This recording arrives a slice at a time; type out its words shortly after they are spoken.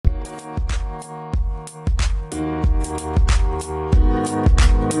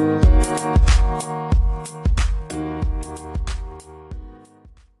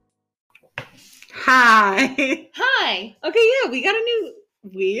Hi. Hi. Okay, yeah, we got a new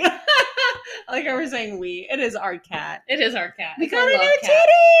like I was saying we. It is our cat. It is our cat. We It's got a love new cat.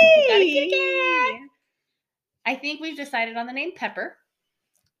 kitty. We got a kitty cat. I think we've decided on the name Pepper.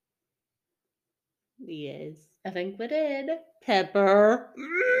 Yes. I think we did. Pepper.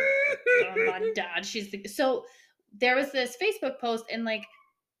 Oh my God, so there was this Facebook post and like,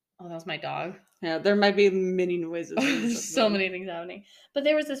 oh, that was my dog. Yeah, there might be many noises. There's so many things happening. But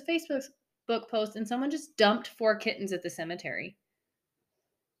there was this Facebook post and someone just dumped 4 kittens at the cemetery.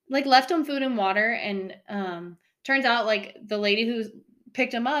 Like left them food and water, and turns out like the lady who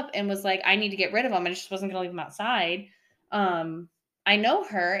picked them up and was like, I need to get rid of them. I just wasn't gonna leave them outside. I know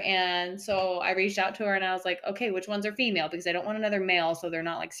her, and so I reached out to her and I was like, okay, which ones are female? Because I don't want another male, so they're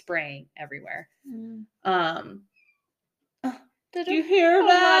not like spraying everywhere. Did you hear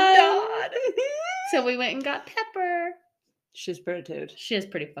that? Oh my God. So we went and got Pepper. She's pretty dude. She is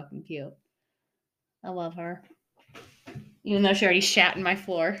pretty fucking cute. I love her. Even though she already shat in my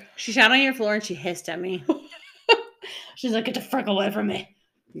floor. She shat on your floor and she hissed at me. She's like, get the frick away from me.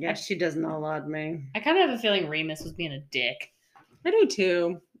 Yeah, she does not love me. I kind of have a feeling Remus was being a dick. I do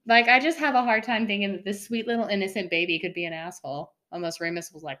too. Like, I just have a hard time thinking that this sweet little innocent baby could be an asshole. Unless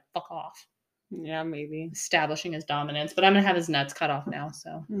Remus was like, fuck off. Yeah, maybe. Establishing his dominance. But I'm going to have his nuts cut off now,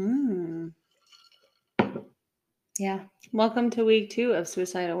 so. Yeah. Welcome to week 2 of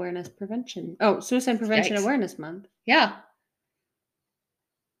Suicide Awareness Prevention. Oh, Suicide Prevention Yikes. Awareness Month. Yeah.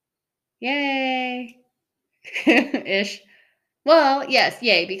 Yay. Ish. Well, yes,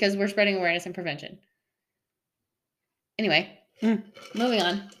 yay, because we're spreading awareness and prevention. Anyway, moving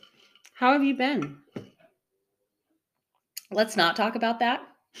on. How have you been? Let's not talk about that.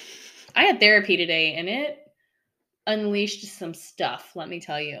 I had therapy today, and it unleashed some stuff, let me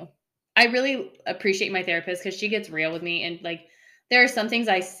tell you. I really appreciate my therapist because she gets real with me, and like there are some things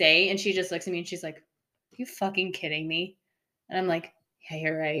I say and she just looks at me and she's like, are you fucking kidding me? And I'm like, yeah,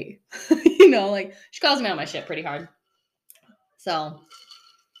 you're right. You know, like she calls me on my shit pretty hard. So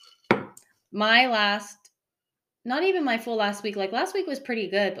my not even my full last week, like last week was pretty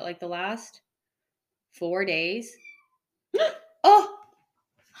good, but like the last 4 days. Oh,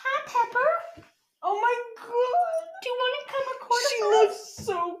 hi Pepper. Oh my god. Do you want to come record? She looks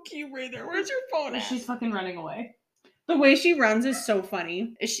so cute right there. Where's your phone at? She's fucking running away. The way she runs is so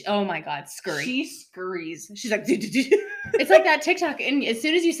funny. Oh my god, scurry. She scurries. She's like, it's like that TikTok. And as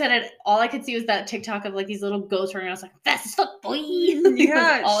soon as you said it, all I could see was that TikTok of like these little ghosts running. I was like, fast as fuck, boy.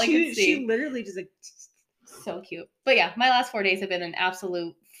 Yeah, all I could see. She literally just like, so cute. But yeah, my last 4 days have been an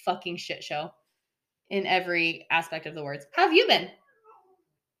absolute fucking shit show in every aspect of the words. How have you been?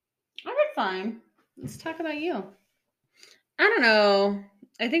 I've been fine. Let's talk about you. I don't know.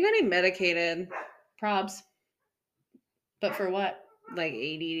 I think I need medicated. Probs. But for what? Like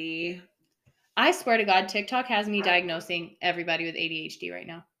ADD. I swear to God, TikTok has me diagnosing everybody with ADHD right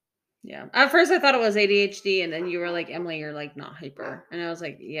now. Yeah. At first I thought it was ADHD, and then you were like, Emily, you're like not hyper. And I was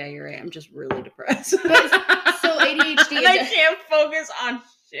like, yeah, you're right. I'm just really depressed. But, so ADHD and I can't focus on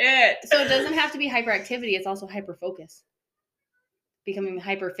shit. So it doesn't have to be hyperactivity. It's also hyperfocus. Becoming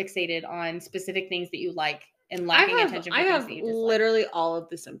hyper fixated on specific things that you like and lacking attention for I things have that you dislike. literally all of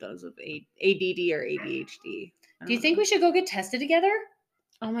the symptoms of ADD or ADHD. Do you think we should go get tested together?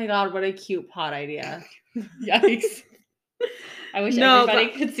 Oh my god, what a cute pot idea. Yikes. I wish everybody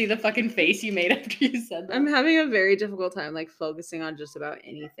could see the fucking face you made after you said that. I'm having a very difficult time like focusing on just about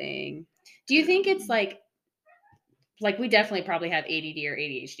anything. Do you think it's like we definitely probably have ADD or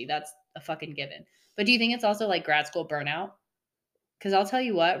ADHD. That's a fucking given. But do you think it's also like grad school burnout? Because I'll tell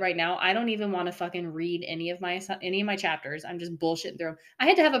you what, right now, I don't even want to fucking read any of my chapters. I'm just bullshitting through them. I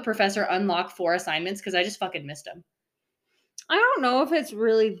had to have a professor unlock 4 assignments because I just fucking missed them. I don't know if it's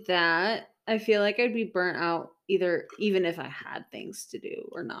really that. I feel like I'd be burnt out even if I had things to do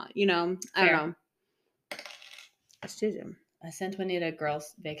or not. You know? I don't know. I sent Winnie to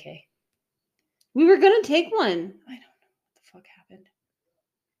girls' vacay. We were going to take one. I don't know what the fuck happened.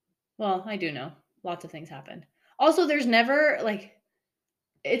 Well, I do know. Lots of things happened. Also, there's never, like,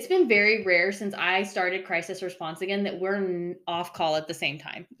 it's been very rare since I started crisis response again that we're off call at the same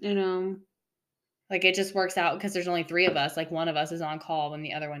time. You know? Like, it just works out because there's only 3 of us. Like, one of us is on call when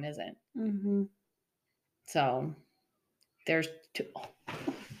the other one isn't. Mm-hmm. So, there's 2. Oh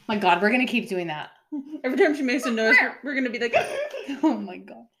my God, we're going to keep doing that. Every time she makes a noise, we're going to be like, oh my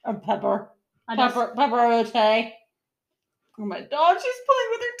God. Pepper, okay. Oh my dog, she's pulling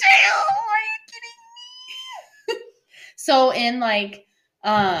with her tail. Are you kidding me? So, in like,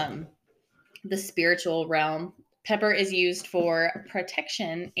 the spiritual realm, Pepper is used for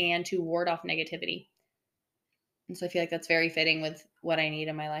protection and to ward off negativity. And so I feel like that's very fitting with what I need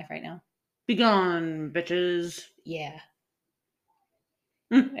in my life right now. Be gone, bitches. Yeah.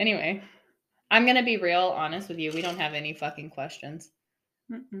 Mm. Anyway, I'm going to be real honest with you. We don't have any fucking questions.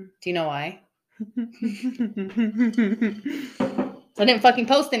 Mm-mm. Do you know why? I didn't fucking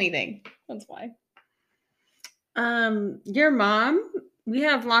post anything. That's why. Your mom, we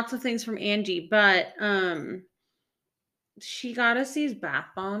have lots of things from Angie, but she got us these bath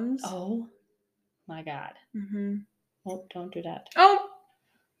bombs. Oh my God. Mm-hmm. Oh, don't do that. Oh,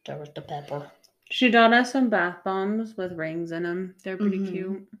 There was the pepper. she got us some bath bombs with rings in them. They're pretty Mhm.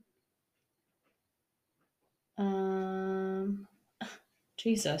 cute.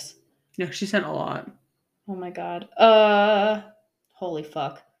 Jesus. No, she sent a lot. Oh my God. Holy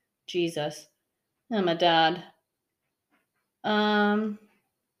fuck. Jesus. Oh my dad.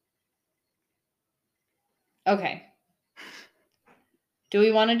 Okay. Do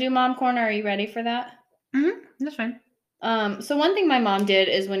we want to do mom corner? Are you ready for that? Mm-hmm. That's fine. So one thing my mom did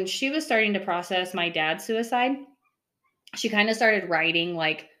is when she was starting to process my dad's suicide, she kind of started writing,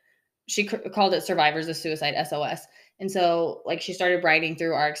 like, she called it Survivors of Suicide, SOS. And so, like, she started writing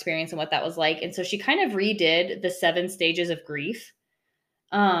through our experience and what that was like. And so she kind of redid the 7 stages of grief.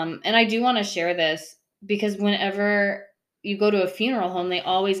 And I do want to share this because whenever you go to a funeral home, they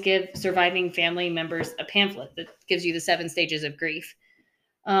always give surviving family members a pamphlet that gives you the 7 stages of grief.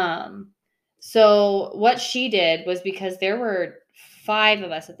 So what she did was, because there were 5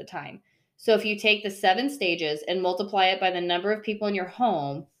 of us at the time. So if you take the 7 stages and multiply it by the number of people in your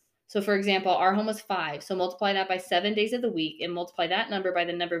home. So for example, our home was 5. So multiply that by 7 days of the week and multiply that number by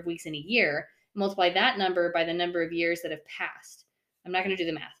the number of weeks in a year. Multiply that number by the number of years that have passed. I'm not going to do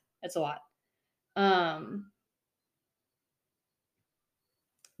the math. That's a lot.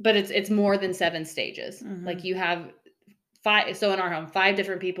 But it's more than 7 stages. Mhm. Like, you have 5. So in our home, 5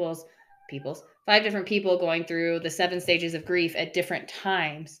 different people's 5 different people going through the 7 stages of grief at different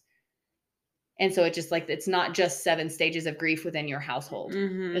times. And so it just, like, it's not just 7 stages of grief within your household,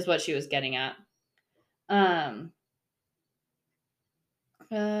 Mhm. is what she was getting at. I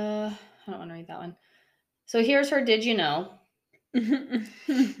don't want to read that one. So here's her did you know.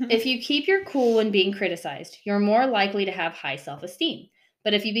 If you keep your cool when being criticized, you're more likely to have high self-esteem.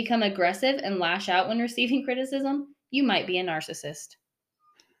 But if you become aggressive and lash out when receiving criticism, you might be a narcissist.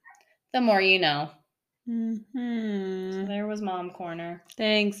 The more you know. So Mhm. there was Mom Corner.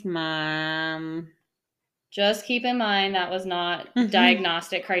 Thanks, Mom. Just keep in mind that was not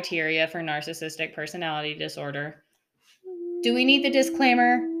diagnostic criteria for narcissistic personality disorder. Do we need the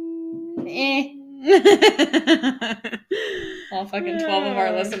disclaimer? All fucking 12 of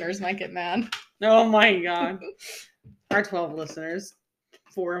our listeners might get mad. Oh my God. Our 12 listeners.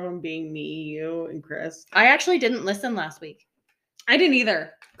 4 of them being me, you, and Chris. I actually didn't listen last week. I didn't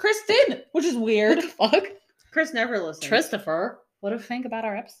either. Chris did, which is weird. What the fuck? Chris never listens. Christopher, what do you think about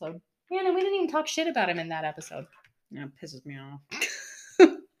our episode? Man, and we didn't even talk shit about him in that episode. Yeah, it pisses me off.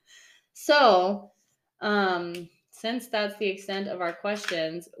 So, since that's the extent of our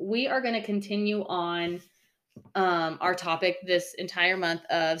questions, we are going to continue on our topic this entire month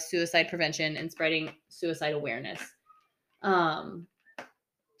of suicide prevention and spreading suicide awareness.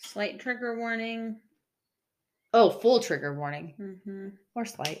 Slight trigger warning. Oh, full trigger warning. Mm-hmm. Or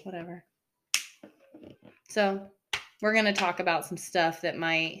slight, whatever. So, we're going to talk about some stuff that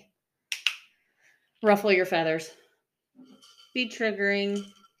might ruffle your feathers. Be triggering.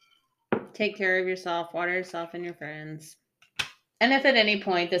 Take care of yourself. Water yourself and your friends. And if at any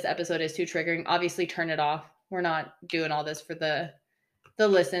point this episode is too triggering, obviously turn it off. We're not doing all this for the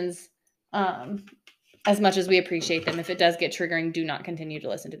listens. As much as we appreciate them, if it does get triggering, do not continue to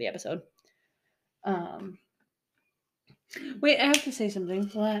listen to the episode. Wait, I have to say something.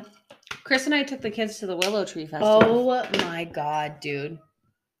 What? Chris and I took the kids to the Willow Tree Festival. Oh my God, dude.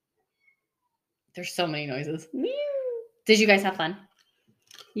 There's so many noises. Meow. Did you guys have fun?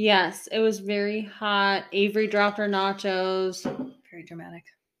 Yes, it was very hot. Avery dropped her nachos. Very dramatic.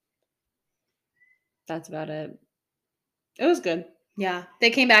 That's about it. It was good. Yeah.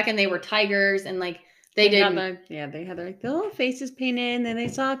 They came back and they were tigers and, like, they had their little faces painted, and then they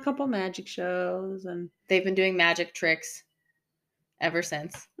saw a couple magic shows, and they've been doing magic tricks ever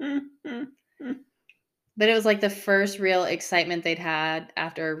since. Mm-hmm. But it was like the first real excitement they'd had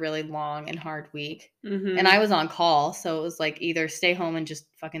after a really long and hard week. Mm-hmm. And I was on call, so it was like either stay home and just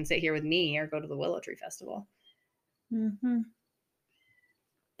fucking sit here with me or go to the Willow Tree Festival. Mm-hmm.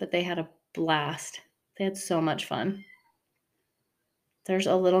 But they had a blast. They had so much fun. There's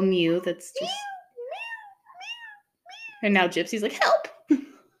a little Mew that's just... And now Gypsy's like, help!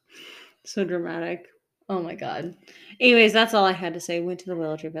 So dramatic. Oh my God. Anyways, that's all I had to say. Went to the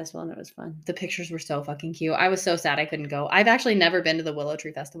Willow Tree Festival and it was fun. The pictures were so fucking cute. I was so sad I couldn't go. I've actually never been to the Willow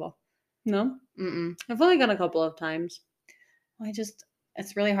Tree Festival. No, Mm-mm. I've only gone a couple of times.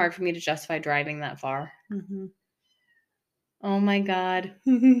 It's really hard for me to justify driving that far. Mm-hmm. Oh my God.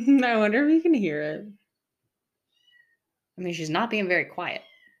 I wonder if you can hear it. I mean, she's not being very quiet.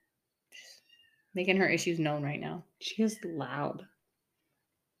 She's making her issues known right now. She is loud.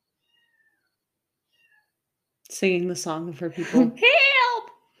 Singing the song of her people.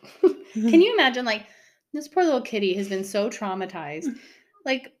 Help! Can you imagine, like, this poor little kitty has been so traumatized.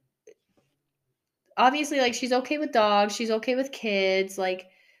 Like, obviously, like, she's okay with dogs, she's okay with kids, like,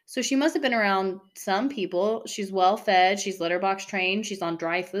 so she must have been around some people. She's well fed, she's litter box trained, she's on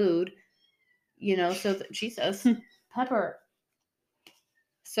dry food, so Jesus, Pepper.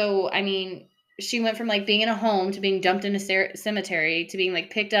 So, I mean, she went from like being in a home to being dumped in a cemetery to being like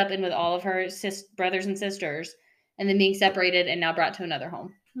picked up and with all of her brothers and sisters and then being separated and now brought to another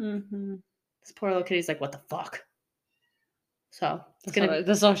home. Mm-hmm. This poor little kitty's like, what the fuck? So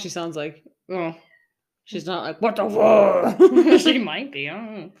That's all she sounds like. Oh, she's not like, what the fuck? she might be. I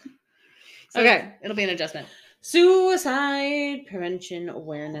don't know. So okay. It'll be an adjustment. Suicide Prevention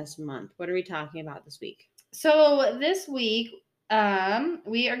Awareness Month. What are we talking about this week? So this week,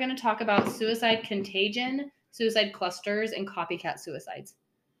 we are going to talk about suicide contagion, suicide clusters, and copycat suicides.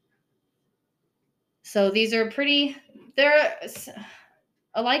 So these are they're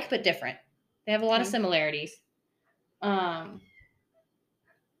alike but different. They have a lot of similarities. So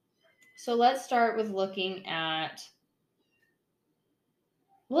let's start with looking at,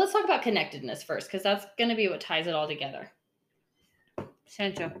 let's talk about connectedness first, because that's going to be what ties it all together.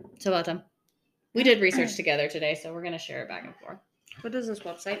 Sancho. So welcome. We did research together today, so we're going to share it back and forth. What is this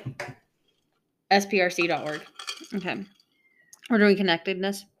website? sprc.org. Okay. We're doing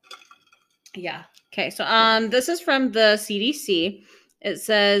connectedness. Yeah. Okay, so this is from the CDC. It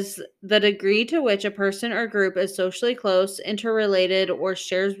says the degree to which a person or group is socially close, interrelated, or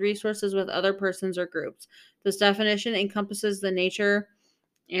shares resources with other persons or groups. This definition encompasses the nature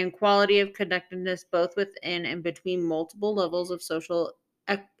and quality of connectedness both within and between multiple levels of social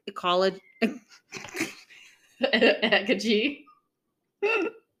ecology. Ecology.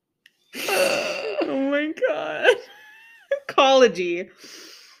 Oh my god. Ecology.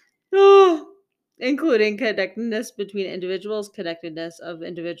 Oh, including connectedness between individuals, connectedness of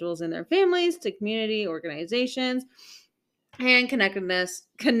individuals and their families to community organizations, and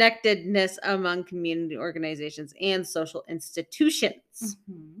connectedness among community organizations and social institutions.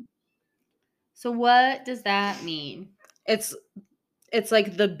 Mm-hmm. So what does that mean? It's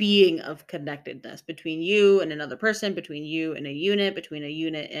like the being of connectedness between you and another person, between you and a unit, between a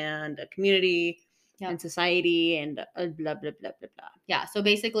unit and a community. Yep. And society and blah, blah, blah, blah, blah. Yeah. So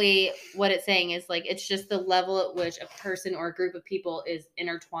basically what it's saying is like, it's just the level at which a person or a group of people is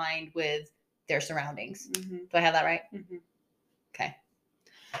intertwined with their surroundings. Mm-hmm. Do I have that right? Mm-hmm. Okay.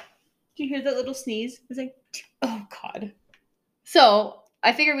 Do you hear that little sneeze? It's like, oh God. So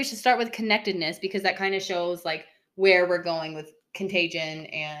I figured we should start with connectedness because that kind of shows like where we're going with contagion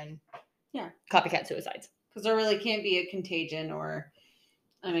and copycat suicides. Because there really can't be a contagion or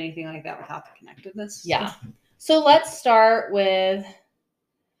anything like that without the connectedness. Yeah. So let's start with,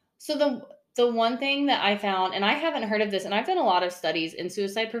 so the one thing that I found, and I haven't heard of this, and I've done a lot of studies in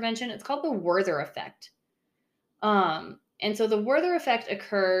suicide prevention, it's called the Werther effect. And so the Werther effect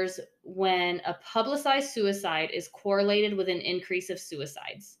occurs when a publicized suicide is correlated with an increase of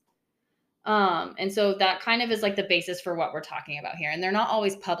suicides. And so that kind of is like the basis for what we're talking about here. And they're not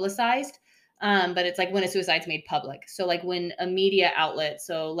always publicized, but it's like when a suicide's made public. So like when a media outlet,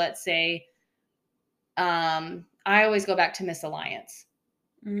 so let's say, I always go back to Miss Alliance.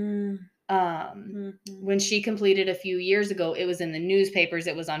 When she completed a few years ago, it was in the newspapers,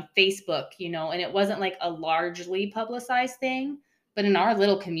 it was on Facebook, and it wasn't like a largely publicized thing, but in our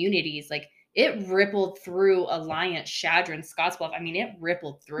little communities, like it rippled through Alliance, Chadron, Scottsbluff. I mean, it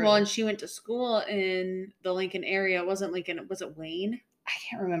rippled through. Well, and she went to school in the Lincoln area. It wasn't Lincoln. Was it Wayne? I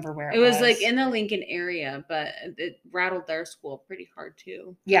can't remember where it was. It was like in the Lincoln area, but it rattled their school pretty hard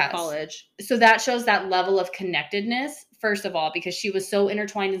too. Yeah. College. So that shows that level of connectedness, first of all, because she was so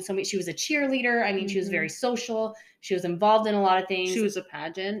intertwined in so many. She was a cheerleader. I mean, she was very social. She was involved in a lot of things. She was a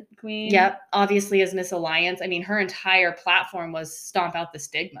pageant queen. Yep. Obviously, as Miss Alliance, I mean, her entire platform was stomp out the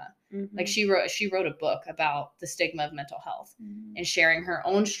stigma. Mm-hmm. Like she wrote a book about the stigma of mental health and sharing her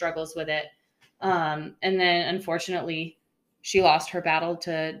own struggles with it. And then unfortunately, she lost her battle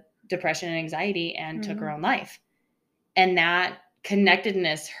to depression and anxiety and took her own life. And that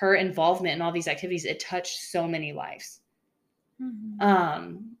connectedness, her involvement in all these activities, it touched so many lives.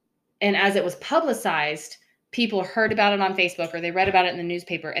 And as it was publicized, people heard about it on Facebook or they read about it in the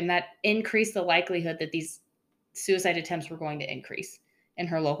newspaper, and that increased the likelihood that these suicide attempts were going to increase. in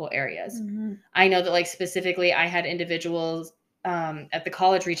her local areas. Mhm. I know that, like, specifically, I had individuals at the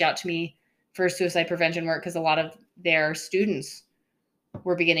college reach out to me for suicide prevention work because a lot of their students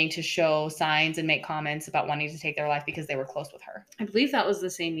were beginning to show signs and make comments about wanting to take their life because they were close with her. I believe that was the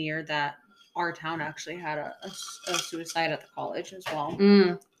same year that our town actually had a suicide at the college as well.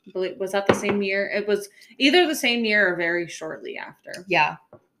 Was that the same year? It was either the same year or very shortly after. Yeah.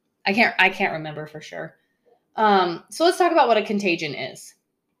 I can't remember for sure. So let's talk about what a contagion is.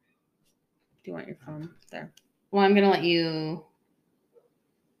 Do you want your phone there? Well, I'm going to let you.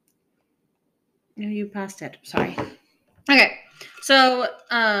 No, you passed it. Sorry. Okay. So,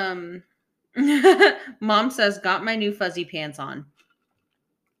 Mom says, got my new fuzzy pants on.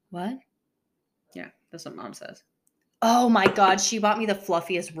 What? Yeah, that's what Mom says. Oh my God. She bought me the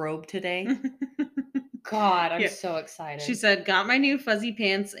fluffiest robe today. God, I'm so excited. She said, got my new fuzzy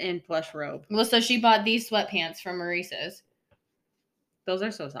pants and plush robe. Well, so she bought these sweatpants from Maurice's. Those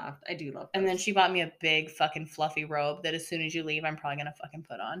are so soft. I do love those. And then she bought me a big fucking fluffy robe that as soon as you leave, I'm probably going to fucking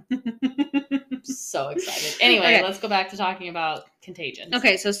put on. I'm so excited. Anyway, Let's go back to talking about contagions.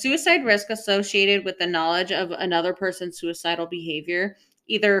 Okay, so suicide risk associated with the knowledge of another person's suicidal behavior,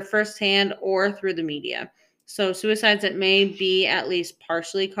 either firsthand or through the media. So suicides that may be at least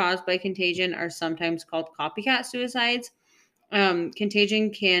partially caused by contagion are sometimes called copycat suicides. Contagion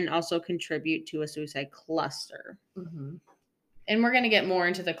can also contribute to a suicide cluster. Mm-hmm. And we're going to get more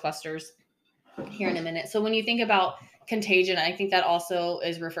into the clusters here in a minute. So when you think about contagion, I think that also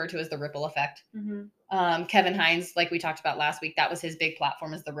is referred to as the ripple effect. Mm-hmm. Kevin Hines, like we talked about last week, that was his big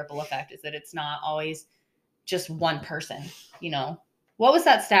platform, is the ripple effect, is that it's not always just one person, you know. What was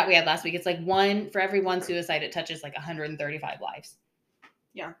that stat we had last week? It's like for every one suicide, it touches like 135 lives.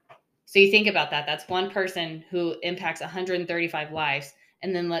 Yeah. So you think about that. That's one person who impacts 135 lives.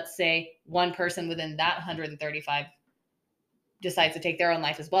 And then let's say one person within that 135 decides to take their own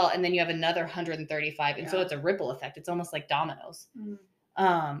life as well. And then you have another 135. And so it's a ripple effect. It's almost like dominoes. Mm.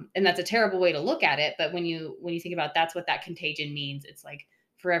 And that's a terrible way to look at it. But when you think about that's what that contagion means, it's like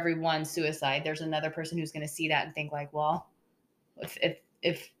for every one suicide, there's another person who's going to see that and think like, well,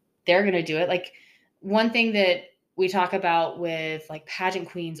 if they're going to do it, like one thing that we talk about with like pageant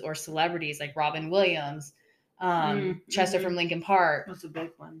queens or celebrities like Robin Williams, Chester from Linkin Park. That's a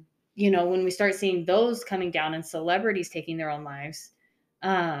big one. You know, when we start seeing those coming down and celebrities taking their own lives,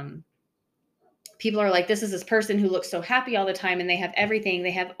 people are like, this is this person who looks so happy all the time and they have everything.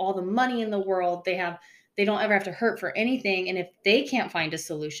 They have all the money in the world. They don't ever have to hurt for anything. And if they can't find a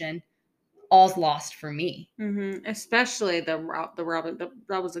solution, all's lost for me. Mm-hmm. Especially the Robin.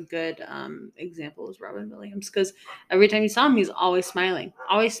 That was a good example, was Robin Williams, because every time you saw him, he's always smiling,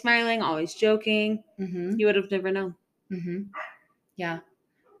 always joking. Mm-hmm. You would have never known. Mm-hmm. Yeah.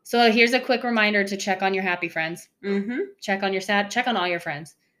 So here's a quick reminder to check on your happy friends. Mm-hmm. Check on your sad. Check on all your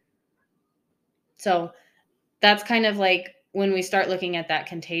friends. So that's kind of like when we start looking at that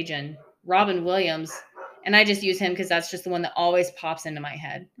contagion. Robin Williams, and I just use him because that's just the one that always pops into my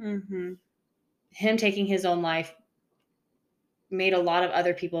head. Mm-hmm. Him taking his own life made a lot of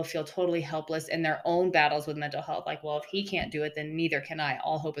other people feel totally helpless in their own battles with mental health. Like, well, if he can't do it, then neither can I.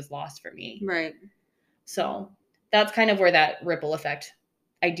 All hope is lost for me. Right. So that's kind of where that ripple effect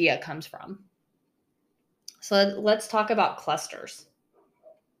idea comes from. So let's talk about clusters.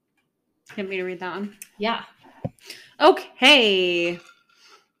 Want me to read that one? Yeah. Okay.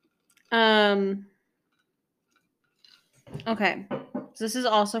 Okay. So this is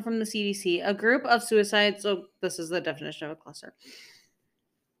also from the CDC. A group of suicides. So this is the definition of a cluster.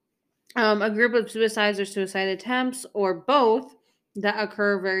 A group of suicides or suicide attempts, or both, that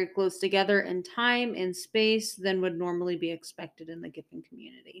occur very close together in time and space than would normally be expected in the given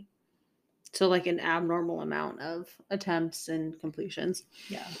community. So like an abnormal amount of attempts and completions.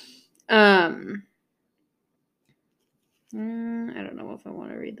 Yeah. I don't know if I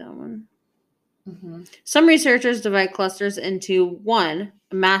want to read that one. Mm-hmm. Some researchers divide clusters into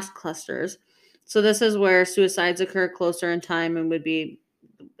mass clusters. So this is where suicides occur closer in time and would be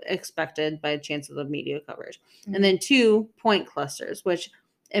expected by chances of media coverage. Mm-hmm. And then 2 point clusters, which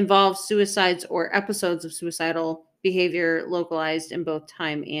involve suicides or episodes of suicidal behavior localized in both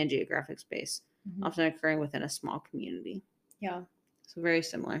time and geographic space, often occurring within a small community. Yeah. So very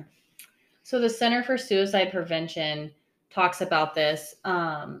similar. So the Center for Suicide Prevention talks about this,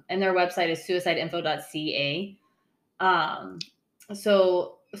 and their website is suicideinfo.ca.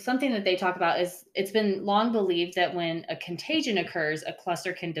 So something that they talk about is it's been long believed that when a contagion occurs, a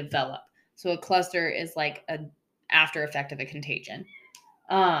cluster can develop. So a cluster is like an after effect of a contagion.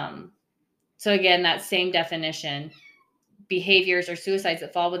 So again, that same definition, behaviors or suicides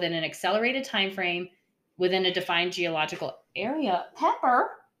that fall within an accelerated time frame within a defined geological area.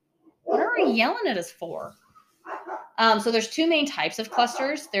 Pepper, what are you yelling at us for? So there's two main types of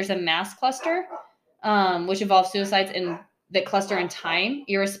clusters. There's a mass cluster, which involves suicides that cluster in time,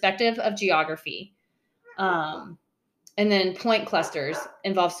 irrespective of geography. And then point clusters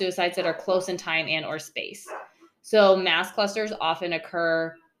involve suicides that are close in time and or space. So mass clusters often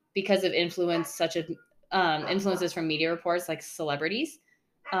occur because of influences from media reports like celebrities.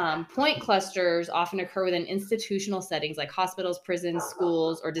 Point clusters often occur within institutional settings like hospitals, prisons,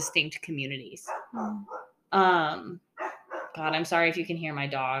 schools, or distinct communities. God, I'm sorry if you can hear my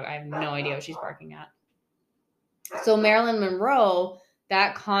dog. I have no idea what she's barking at. So Marilyn Monroe,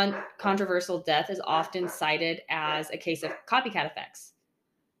 that controversial death is often cited as a case of copycat effects.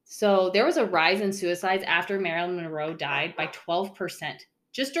 So there was a rise in suicides after Marilyn Monroe died by 12%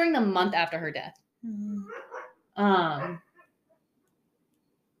 just during the month after her death.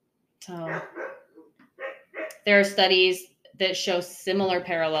 So there are studies that show similar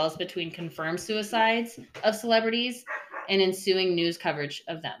parallels between confirmed suicides of celebrities and ensuing news coverage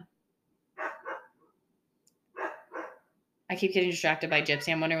of them. I keep getting distracted by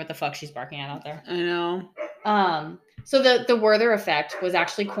Gypsy. I'm wondering what the fuck she's barking at out there. I know. So the Werther effect was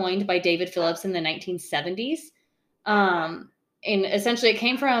actually coined by David Phillips in the 1970s. And essentially it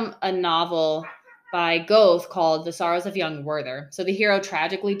came from a novel by Goethe called The Sorrows of Young Werther. So the hero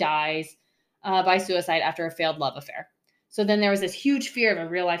tragically dies by suicide after a failed love affair. So then there was this huge fear of a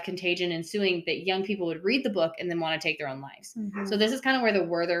real life contagion ensuing that young people would read the book and then want to take their own lives. Mm-hmm. So this is kind of where the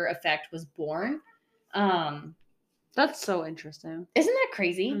Werther effect was born. That's so interesting. Isn't that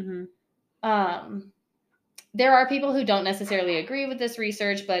crazy? Mm-hmm. There are people who don't necessarily agree with this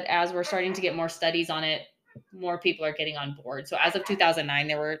research, but as we're starting to get more studies on it, more people are getting on board. So as of 2009,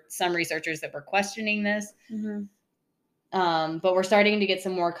 there were some researchers that were questioning this. Mm-hmm. But we're starting to get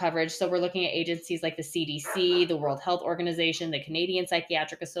some more coverage. So we're looking at agencies like the CDC, the World Health Organization, the Canadian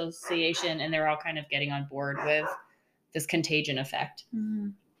Psychiatric Association, and they're all kind of getting on board with this contagion effect.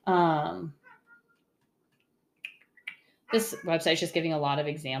 Mm-hmm. This website is just giving a lot of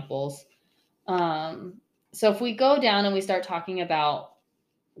examples. So if we go down and we start talking about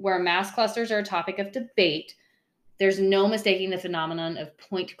where mass clusters are a topic of debate, there's no mistaking the phenomenon of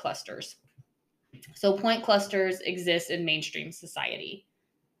point clusters. So point clusters exist in mainstream society.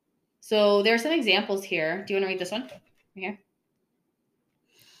 So there are some examples here. Do you want to read this one? Here.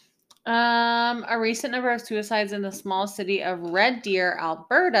 A recent number of suicides in the small city of Red Deer,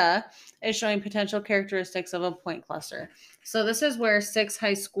 Alberta, is showing potential characteristics of a point cluster. So this is where 6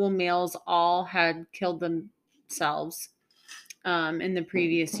 high school males all had killed themselves in the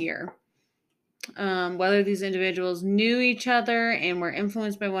previous year. Whether these individuals knew each other and were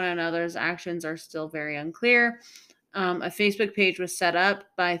influenced by one another's actions are still very unclear. A Facebook page was set up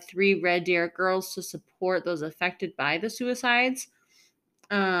by 3 Red Deer girls to support those affected by the suicides.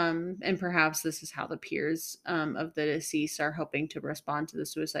 And perhaps this is how the peers of the deceased are hoping to respond to the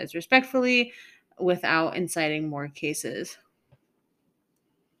suicides respectfully without inciting more cases.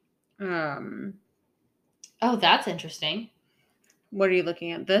 Oh, that's interesting. What are you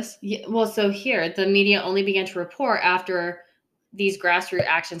looking at? This? Yeah, well, so here, the media only began to report after these grassroots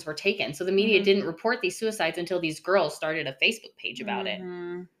actions were taken. So the media didn't report these suicides until these girls started a Facebook page about it.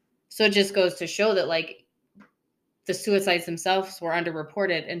 So it just goes to show that, like, the suicides themselves were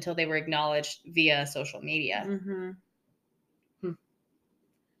underreported until they were acknowledged via social media.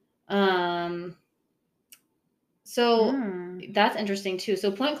 So that's interesting too.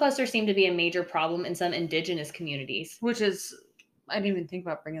 So point clusters seem to be a major problem in some indigenous communities. Which is, I didn't even think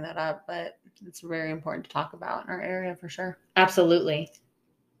about bringing that up, but it's very important to talk about in our area for sure. Absolutely.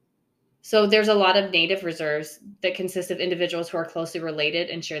 So there's a lot of native reserves that consist of individuals who are closely related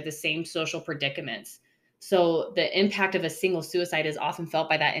and share the same social predicaments. So the impact of a single suicide is often felt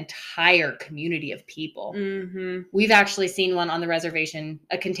by that entire community of people. Mm-hmm. We've actually seen one on the reservation,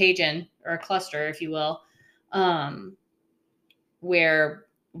 a contagion or a cluster, if you will, where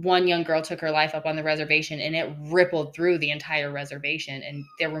one young girl took her life up on the reservation and it rippled through the entire reservation. And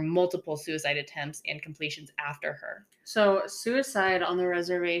there were multiple suicide attempts and completions after her. So suicide on the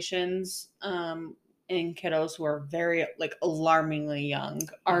reservations in kiddos who are very, like, alarmingly young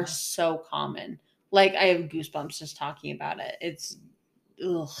are so common. Like, I have goosebumps just talking about it. It's,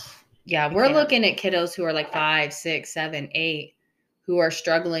 ugh. Yeah, we're looking at kiddos who are like 5, 6, 7, 8, who are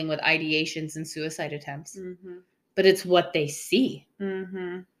struggling with ideations and suicide attempts. Mm-hmm. But it's what they see.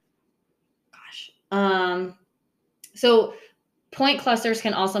 Mm-hmm. Gosh. So point clusters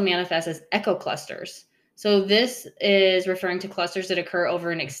can also manifest as echo clusters. So this is referring to clusters that occur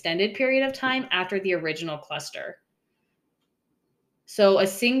over an extended period of time after the original cluster. So a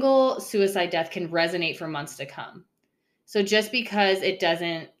single suicide death can resonate for months to come. So just because it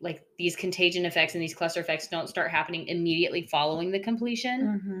doesn't, like, these contagion effects and these cluster effects don't start happening immediately following the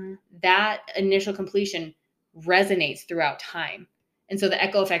completion, that initial completion resonates throughout time. And so the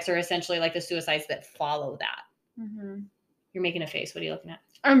echo effects are essentially like the suicides that follow that. You're making a face. What are you looking at?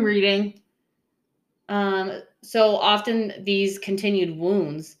 I'm reading. So often these continued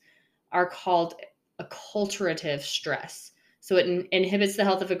wounds are called acculturative stress. So it inhibits the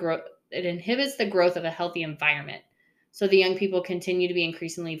health of it inhibits the growth of a healthy environment. So the young people continue to be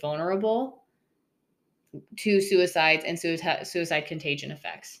increasingly vulnerable to suicides and suicide contagion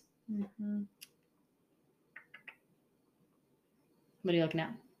effects. What are you looking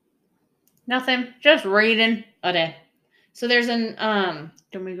at? Nothing. Just reading. Okay. So there's an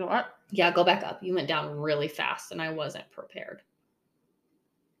Can we go up? Yeah, go back up. You went down really fast and I wasn't prepared.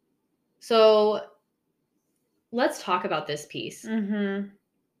 So let's talk about this piece.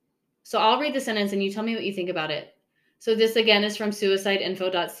 So I'll read the sentence and you tell me what you think about it. So this again is from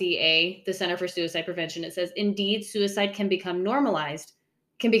suicideinfo.ca, the Center for Suicide Prevention. It says, indeed, suicide can become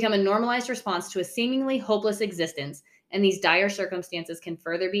a normalized response to a seemingly hopeless existence, and these dire circumstances can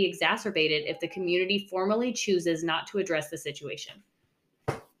further be exacerbated if the community formally chooses not to address the situation.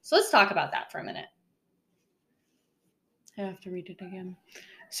 So let's talk about that for a minute. I have to read it again.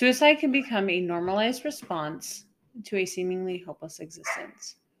 Suicide can become a normalized response to a seemingly hopeless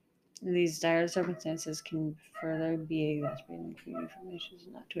existence. And these dire circumstances can further be exacerbated in community formally chooses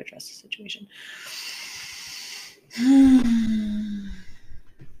not to address the situation.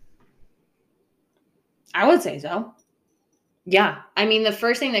 I would say so. Yeah. I mean, the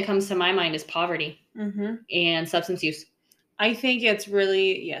first thing that comes to my mind is poverty and substance use. I think it's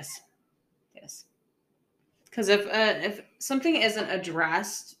really, yes. Because if something isn't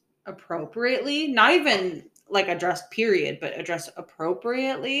addressed appropriately, not even like addressed period, but addressed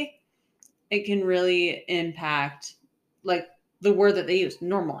appropriately, it can really impact, like the word that they use,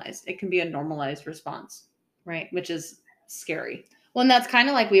 normalized. It can be a normalized response. Right. Which is scary. Well, and that's kind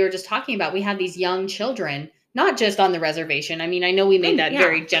of like we were just talking about. We have these young children, not just on the reservation. I mean, I know we made that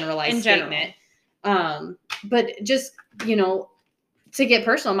very generalized statement. But just, to get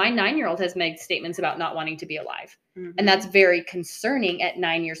personal, my 9-year-old has made statements about not wanting to be alive. And that's very concerning at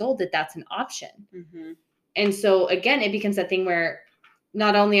 9 years old that that's an option. And so, again, it becomes that thing where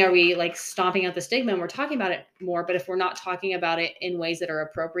not only are we like stomping out the stigma and we're talking about it more, but if we're not talking about it in ways that are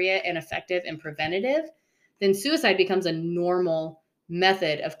appropriate and effective and preventative, then suicide becomes a normal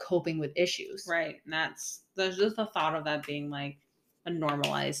method of coping with issues. Right. And there's just the thought of that being like a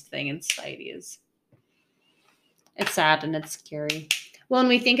normalized thing in society it's sad and it's scary. Well, and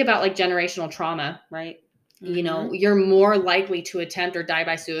we think about like generational trauma, right? You're more likely to attempt or die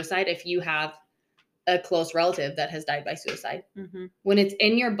by suicide if you have a close relative that has died by suicide. When it's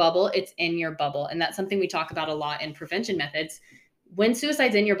in your bubble, it's in your bubble. And that's something we talk about a lot in prevention methods. When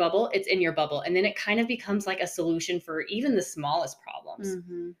suicide's in your bubble, it's in your bubble. And then it kind of becomes like a solution for even the smallest problems.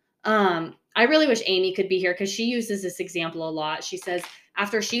 I really wish Amy could be here because she uses this example a lot. She says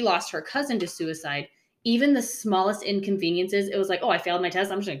after she lost her cousin to suicide, even the smallest inconveniences, it was like, oh, I failed my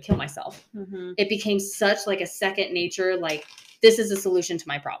test. I'm just going to kill myself. It became such like a second nature, like this is a solution to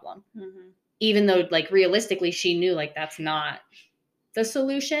my problem. Even though like realistically she knew like that's not the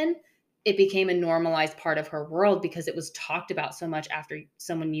solution, it became a normalized part of her world because it was talked about so much after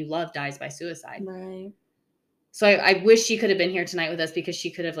someone you love dies by suicide. Right. So I wish she could have been here tonight with us because she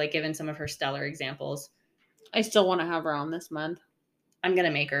could have like given some of her stellar examples. I still want to have her on this month. I'm going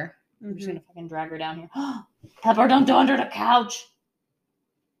to make her. I'm just going to fucking drag her down here. Pepper, don't go under the couch.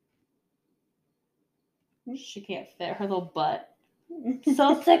 She can't fit her little butt.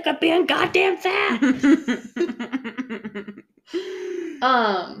 So sick of being goddamn fat.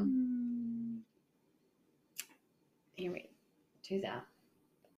 Here we do that.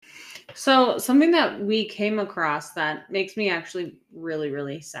 So something that we came across that makes me actually really,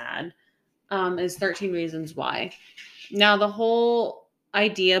 really sad is 13 Reasons Why. Now, the whole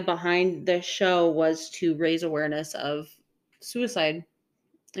idea behind this show was to raise awareness of suicide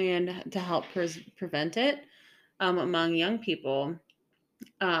and to help prevent it among young people.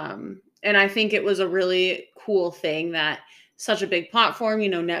 And I think it was a really cool thing that such a big platform,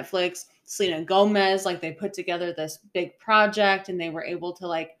 Netflix, Selena Gomez, like they put together this big project and they were able to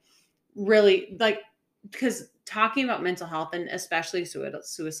like really like, because talking about mental health and especially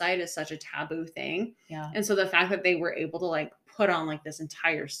suicide is such a taboo thing. Yeah. And so the fact that they were able to like put on like this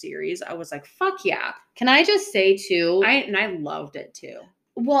entire series, I was like, fuck yeah. Can I just say too? I loved it too.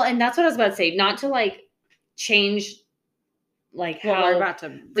 Well, and that's what I was about to say, not to like change like Well, how we're about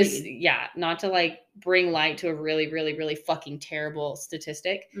to this, read. yeah, not to like bring light to a really, really, really fucking terrible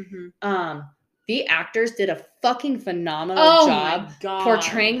statistic. Mm-hmm. The actors did a fucking phenomenal Oh job my God.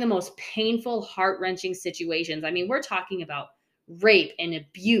 portraying the most painful, heart-wrenching situations. I mean, we're talking about rape and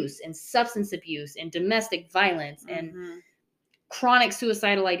abuse and substance abuse and domestic violence and Mhm. chronic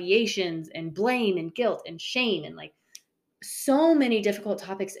suicidal ideations and blame and guilt and shame and like so many difficult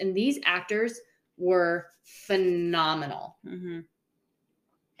topics. And these actors were phenomenal. Mhm.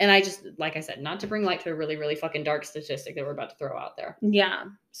 And I just, like I said, not to bring light to a really, really fucking dark statistic that we're about to throw out there. Yeah.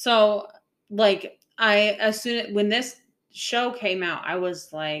 So, like, when this show came out, I was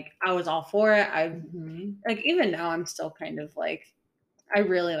all for it. Like, even now, I'm still kind of like, I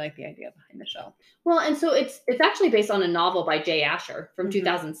really like the idea behind the show. Well, and so it's actually based on a novel by Jay Asher from Mhm.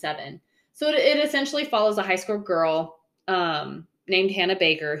 2007. So it essentially follows a high school girl named Hannah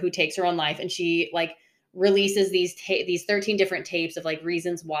Baker who takes her own life, and she like releases these 13 different tapes of like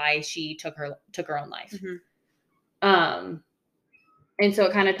reasons why she took her own life. Mhm. And so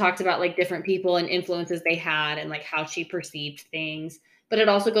it kind of talks about like different people and influences they had and like how she perceived things. But it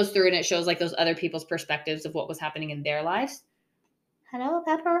also goes through and it shows like those other people's perspectives of what was happening in their lives. Hello,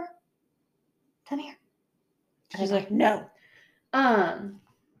 Pepper. Come here. She's like, no.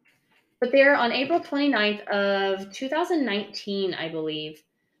 But there on April 29th of 2019, I believe,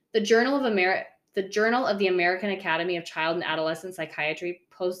 the Journal of the American Academy of Child and Adolescent Psychiatry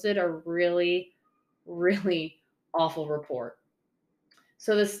posted a really, really awful report.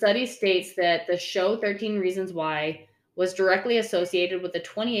 So the study states that the show 13 Reasons Why was directly associated with a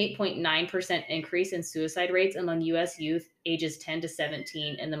 28.9% increase in suicide rates among U.S. youth ages 10 to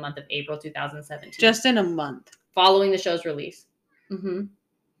 17 in the month of April 2017. Just in a month. Following the show's release.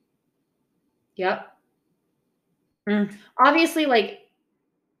 Yep. Obviously, like,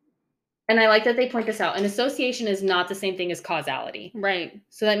 and I like that they point this out, an association is not the same thing as causality. Right.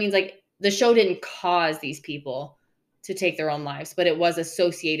 So that means, like, the show didn't cause these people to take their own lives, but it was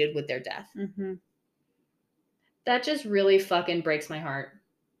associated with their death. Mm-hmm. That just really fucking breaks my heart.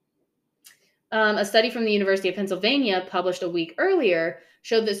 A study from the University of Pennsylvania published a week earlier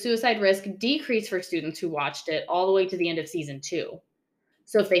showed that suicide risk decreased for students who watched it all the way to the end of season 2.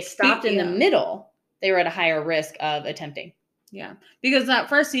 So if they stopped in the middle, they were at a higher risk of attempting. Yeah, because that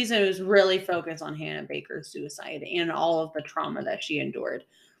first season was really focused on Hannah Baker's suicide and all of the trauma that she endured.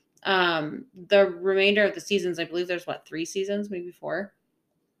 The remainder of the seasons, I believe there's 3 seasons, maybe 4,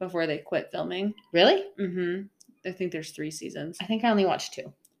 before they quit filming. Really? Mm-hmm. I think there's 3 seasons. I think I only watched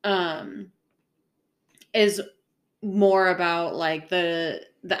 2. Is more about like the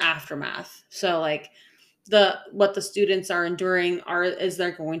aftermath. So like what the students are enduring is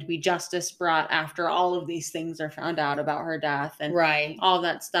there going to be justice brought after all of these things are found out about her death and right, all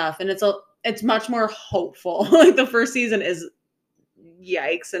that stuff. And it's much more hopeful. Like the first season is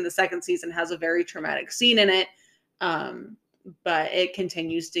yikes, and the second season has a very traumatic scene in it. But it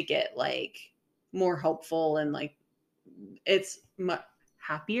continues to get like more hopeful and like it's much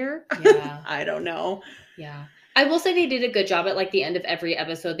happier. Yeah. I don't know. Yeah. I will say they did a good job at like the end of every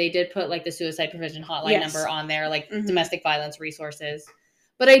episode. They did put like the suicide prevention hotline number on there, like domestic violence resources.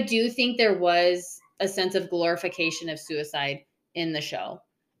 But I do think there was a sense of glorification of suicide in the show.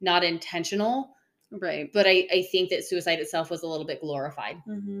 Not intentional. Right. But I think that suicide itself was a little bit glorified.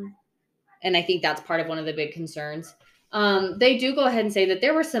 And I think that's part of one of the big concerns. They do go ahead and say that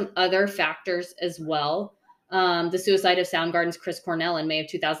there were some other factors as well. The suicide of Soundgarden's Chris Cornell in May of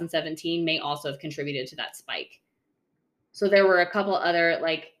 2017 may also have contributed to that spike. So there were a couple other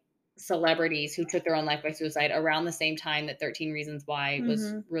like celebrities who took their own life by suicide around the same time that 13 Reasons Why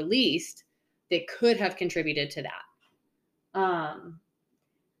was released that could have contributed to that.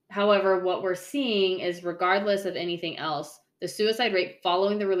 However, what we're seeing is regardless of anything else, the suicide rate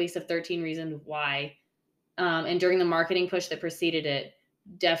following the release of 13 Reasons Why and during the marketing push that preceded it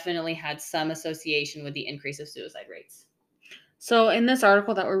definitely had some association with the increase of suicide rates. So in this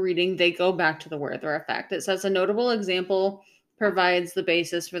article that we're reading, they go back to the Werther effect. It says a notable example provides the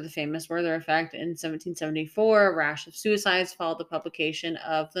basis for the famous Werther effect. In 1774, a rash of suicides followed the publication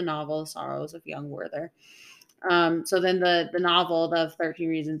of the novel Sorrows of Young Werther. So then the novel, The 13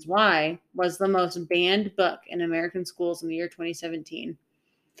 Reasons Why, was the most banned book in American schools in the year 2017.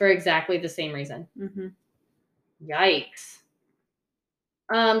 For exactly the same reason. Yikes.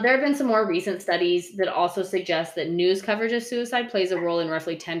 There have been some more recent studies that also suggest that news coverage of suicide plays a role in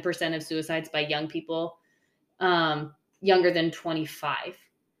roughly 10% of suicides by young people younger than 25.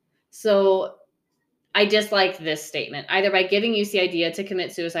 So I dislike this statement. Either by giving use the idea to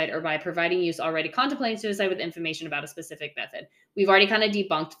commit suicide or by providing use already contemplating suicide with information about a specific method. We've already kind of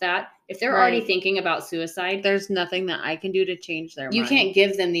debunked that. If they're already Right. thinking about suicide, There's nothing that I can do to change their you mind. can't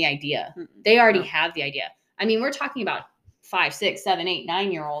give them the idea. Mm-mm. They already No. have the idea. I mean, we're talking about 5, 6, 7, 8,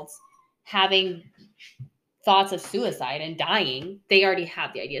 9-year-olds having thoughts of suicide and dying. They already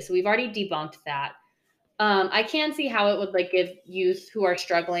have the idea. So we've already debunked that. I can see how it would like give youth who are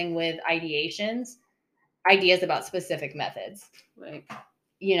struggling with ideations ideas about specific methods. Right.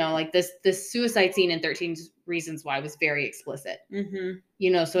 You know, like this suicide scene in 13 Reasons Why was very explicit. Mm-hmm.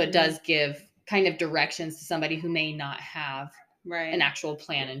 You know, so it Mhm. does give kind of directions to somebody who may not have Right. an actual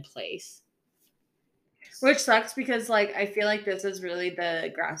plan in place. Which sucks because, like, I feel like this is really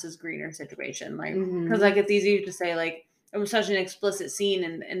the grass is greener situation. Like, Mhm. because, like, it's easy to say, like, it was such an explicit scene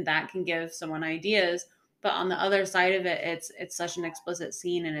and that can give someone ideas. But on the other side of it, it's such an explicit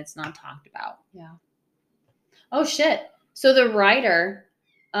scene and it's not talked about. Yeah. Oh, shit. So the writer,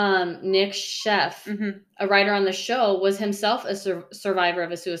 Nick Sheff, Mm-hmm. a writer on the show, was himself a survivor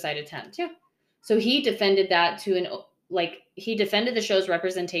of a suicide attempt. Yeah. So he defended that he defended the show's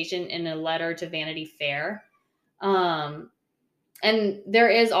representation in a letter to Vanity Fair. And there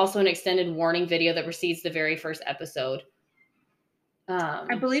is also an extended warning video that precedes the very first episode.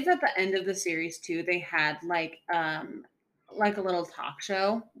 I believe at the end of the series too, they had like a little talk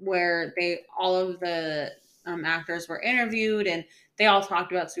show where all of the actors were interviewed and they all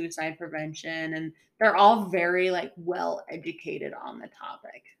talked about suicide prevention and they're all very like well educated on the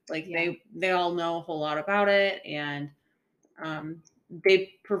topic. Like Yeah. they all know a whole lot about it and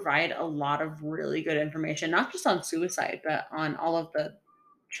they provide a lot of really good information, not just on suicide, but on all of the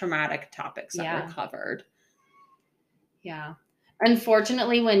traumatic topics that Yeah. were covered. Yeah.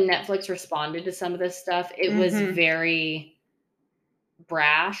 Unfortunately, when Netflix responded to some of this stuff, it was Mhm. very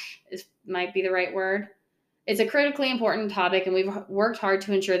brash, might be the right word. It's a critically important topic, and we've worked hard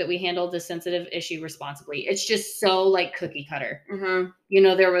to ensure that we handled this sensitive issue responsibly. It's just so like cookie cutter. Mhm. You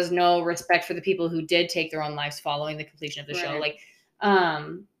know, there was no respect for the people who did take their own lives following the completion of the show. Right. Like,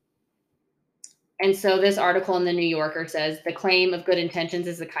 and so this article in the New Yorker says the claim of good intentions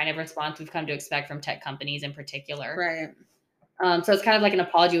is the kind of response we've come to expect from tech companies in particular. Right. So it's kind of like an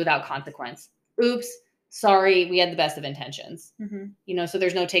apology without consequence. Oops, sorry, we had the best of intentions. Mm-hmm. You know, so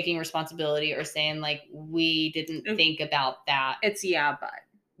there's no taking responsibility or saying like we didn't think about that. It's but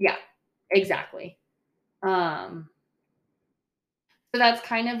Yeah, exactly. So that's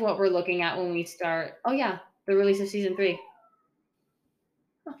kind of what we're looking at when we start. Oh yeah, the release of season 3.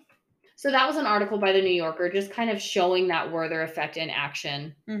 So that was an article by the New Yorker, just kind of showing that Werther effect in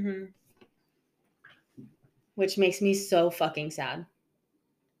action, mm-hmm. which makes me so fucking sad.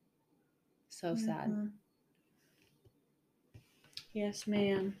 So sad. Yes,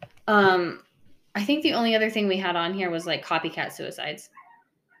 ma'am. I think the only other thing we had on here was like copycat suicides.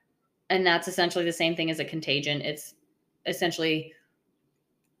 And that's essentially the same thing as a contagion. It's essentially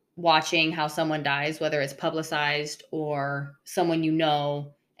watching how someone dies, whether it's publicized or someone you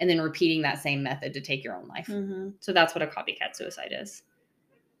know, and then repeating that same method to take your own life. Mm-hmm. So that's what a copycat suicide is.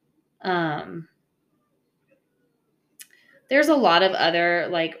 There's a lot of other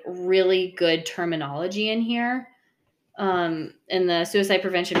like really good terminology in here. In the Suicide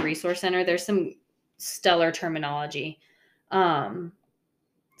Prevention Resource Center, there's some stellar terminology.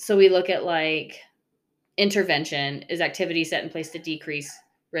 So we look at like intervention is activity set in place to decrease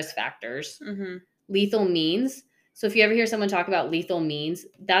risk factors. Mm-hmm. Lethal means. So if you ever hear someone talk about lethal means,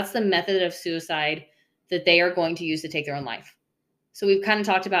 that's the method of suicide that they are going to use to take their own life. So we've kind of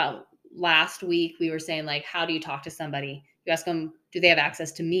talked about last week, we were saying like, how do you talk to somebody? You ask them, do they have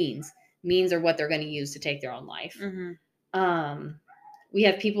access to means? Means are what they're going to use to take their own life. Mm-hmm. We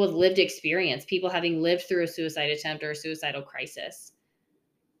have people with lived experience, people having lived through a suicide attempt or a suicidal crisis.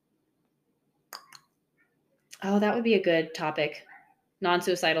 Oh, that would be a good topic.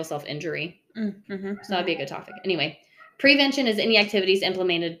 Non-suicidal self-injury. Mm-hmm. So that'd be a good topic. Anyway, prevention is any activities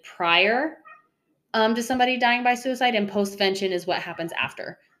implemented prior to somebody dying by suicide, and postvention is what happens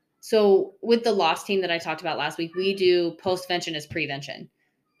after. So with the LOST team that I talked about last week, we do postvention as prevention.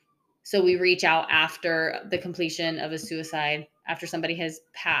 So we reach out after the completion of a suicide, after somebody has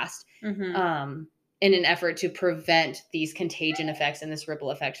passed, Mm-hmm. In an effort to prevent these contagion effects and this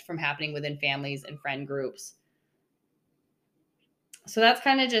ripple effect from happening within families and friend groups. So that's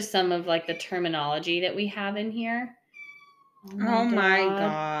kind of just some of like the terminology that we have in here. Oh my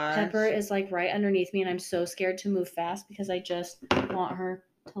God. Pepper is like right underneath me and I'm so scared to move fast because I just want her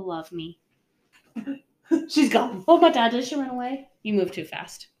to love me. She's gone. Oh my God, did she run away? You moved too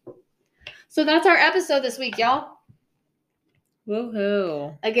fast. So that's our episode this week, y'all.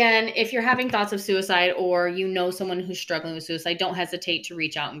 Woohoo. Again, if you're having thoughts of suicide or you know someone who's struggling with suicide, don't hesitate to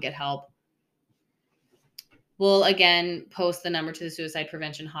reach out and get help. We'll again post the number to the suicide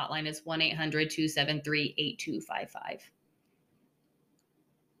prevention hotline. It's 1-800-273-8255.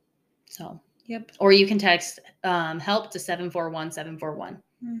 So, Yep. or you can text help to 741-741.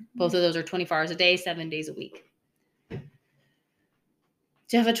 Mm-hmm. Both of those are 24 hours a day, 7 days a week. Do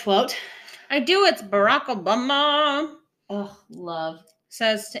you have a quote? I do. It's Barack Obama. Oh, love.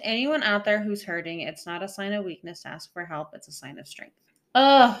 Says to anyone out there who's hurting, it's not a sign of weakness to ask for help. It's a sign of strength.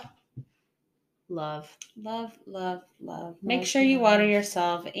 Oh, love. Love, love, love. Make sure you water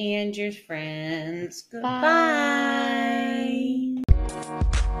yourself and your friends. Goodbye. Bye.